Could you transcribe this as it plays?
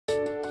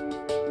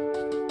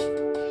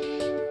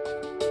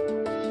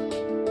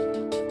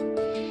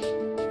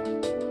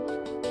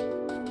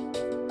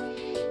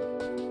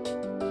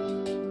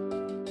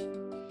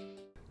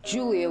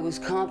Julia was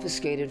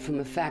confiscated from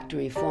a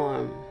factory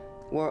farm,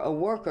 where a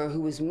worker who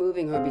was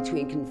moving her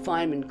between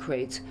confinement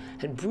crates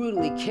had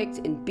brutally kicked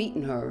and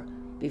beaten her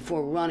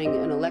before running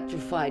an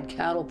electrified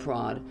cattle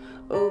prod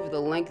over the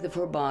length of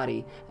her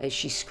body as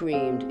she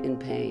screamed in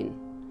pain.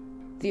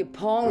 The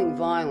appalling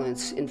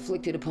violence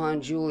inflicted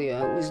upon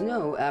Julia was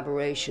no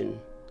aberration.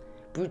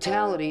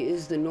 Brutality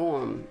is the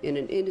norm in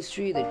an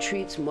industry that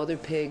treats mother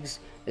pigs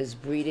as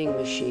breeding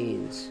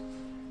machines.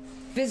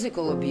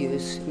 Physical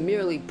abuse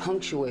merely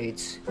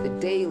punctuates the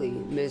daily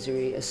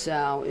misery a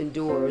sow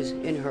endures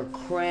in her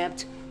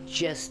cramped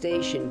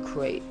gestation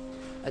crate,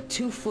 a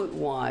 2-foot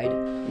wide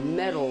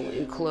metal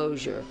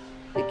enclosure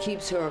that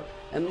keeps her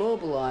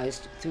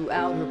immobilized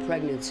throughout her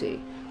pregnancy,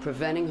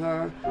 preventing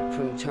her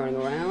from turning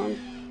around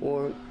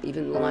or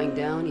even lying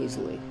down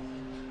easily.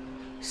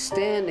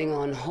 Standing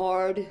on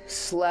hard,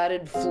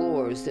 slatted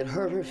floors that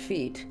hurt her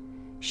feet,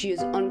 she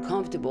is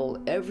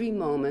uncomfortable every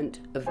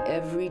moment of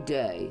every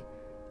day,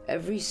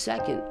 every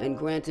second, and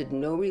granted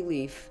no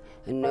relief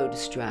and no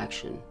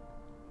distraction.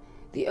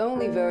 The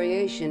only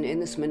variation in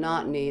this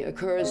monotony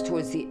occurs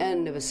towards the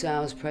end of a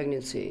sow's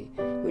pregnancy,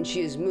 when she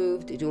is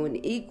moved to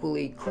an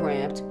equally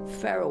cramped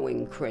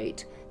farrowing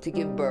crate to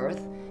give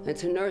birth and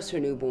to nurse her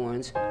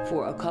newborns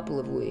for a couple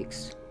of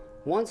weeks.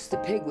 Once the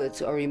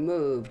piglets are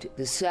removed,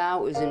 the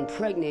sow is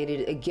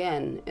impregnated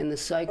again and the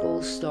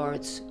cycle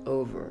starts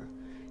over.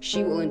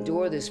 She will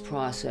endure this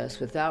process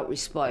without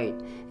respite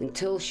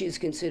until she is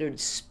considered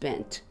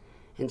spent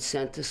and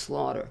sent to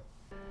slaughter.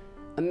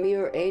 A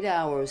mere 8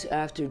 hours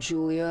after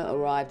Julia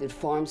arrived at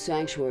Farm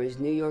Sanctuary's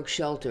New York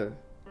shelter,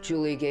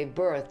 Julia gave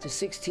birth to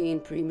 16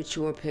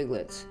 premature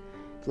piglets.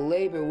 The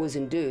labor was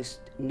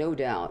induced, no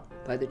doubt,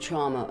 by the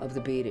trauma of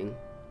the beating.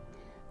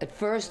 At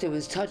first, it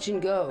was touch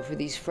and go for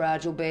these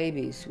fragile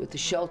babies, with the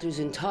shelter's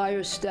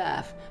entire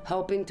staff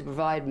helping to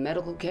provide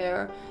medical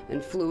care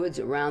and fluids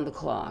around the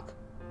clock.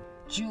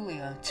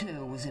 Julia,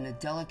 too, was in a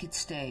delicate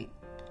state.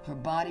 Her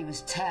body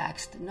was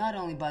taxed not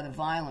only by the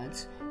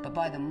violence, but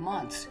by the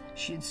months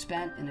she had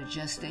spent in a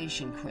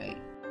gestation crate.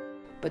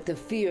 But the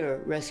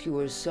fear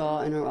rescuers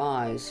saw in her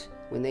eyes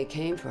when they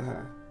came for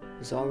her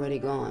was already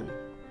gone.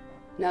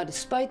 Now,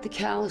 despite the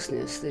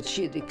callousness that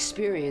she had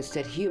experienced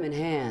at human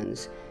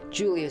hands,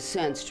 Julia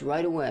sensed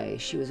right away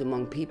she was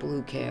among people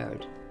who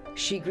cared.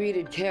 She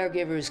greeted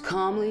caregivers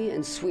calmly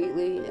and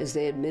sweetly as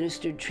they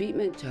administered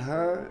treatment to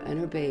her and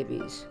her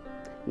babies.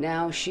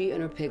 Now she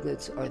and her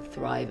piglets are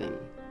thriving.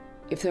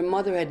 If their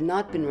mother had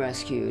not been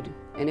rescued,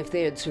 and if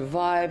they had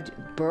survived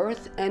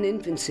birth and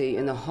infancy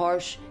in the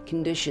harsh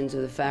conditions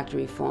of the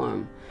factory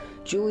farm,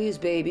 Julia's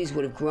babies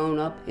would have grown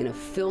up in a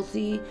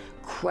filthy,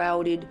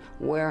 crowded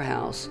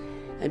warehouse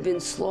and been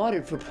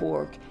slaughtered for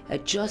pork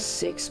at just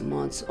 6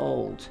 months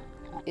old.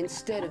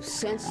 Instead of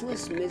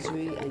senseless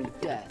misery and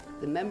death,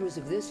 the members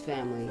of this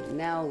family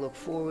now look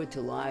forward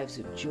to lives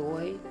of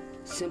joy,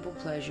 simple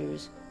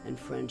pleasures, and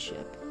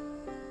friendship.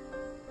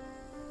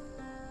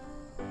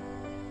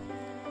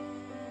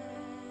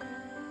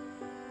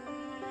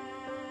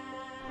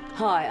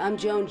 Hi, I'm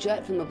Joan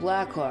Jett from the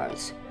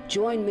Blackhearts.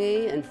 Join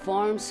me in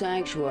Farm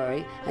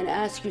Sanctuary and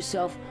ask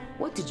yourself,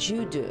 what did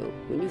you do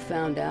when you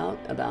found out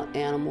about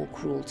animal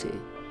cruelty?